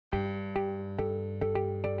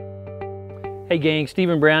Hey gang,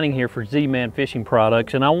 Stephen Browning here for Z-Man Fishing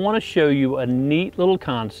Products, and I want to show you a neat little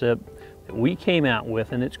concept that we came out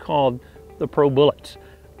with, and it's called the Pro BulletZ.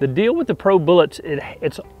 The deal with the Pro BulletZ,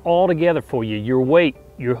 it's all together for you. Your weight,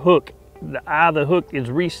 your hook, the eye of the hook is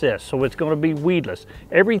recessed, so it's going to be weedless.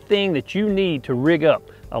 Everything that you need to rig up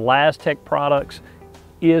ElaZtech products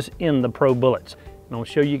is in the Pro BulletZ. And I'll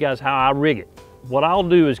show you guys how I rig it. What I'll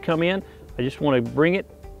do is come in, I just want to bring it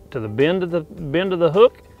to the bend of the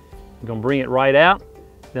hook. I'm going to bring it right out,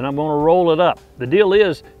 then I'm going to roll it up. The deal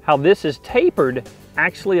is how this is tapered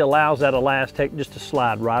actually allows that ElaZtech just to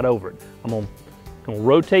slide right over it. I'm going to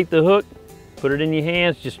rotate the hook, put it in your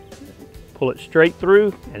hands, just pull it straight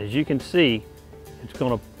through, and as you can see, it's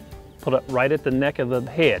going to put it right at the neck of the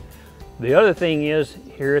head. The other thing is,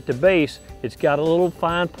 here at the base, it's got a little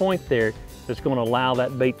fine point there that's going to allow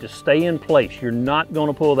that bait to stay in place. You're not going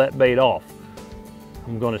to pull that bait off.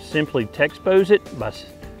 I'm going to simply Texpose it by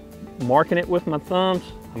marking it with my thumbs.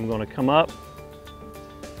 I'm going to come up,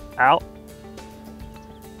 out,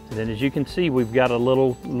 and then as you can see, we've got a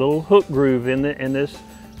little hook groove in this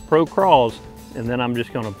Pro CrawZ, and then I'm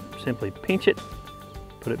just going to simply pinch it,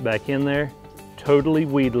 put it back in there. Totally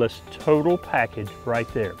weedless, total package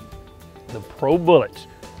right there. The Pro BulletZ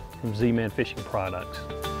from Z-Man Fishing Products.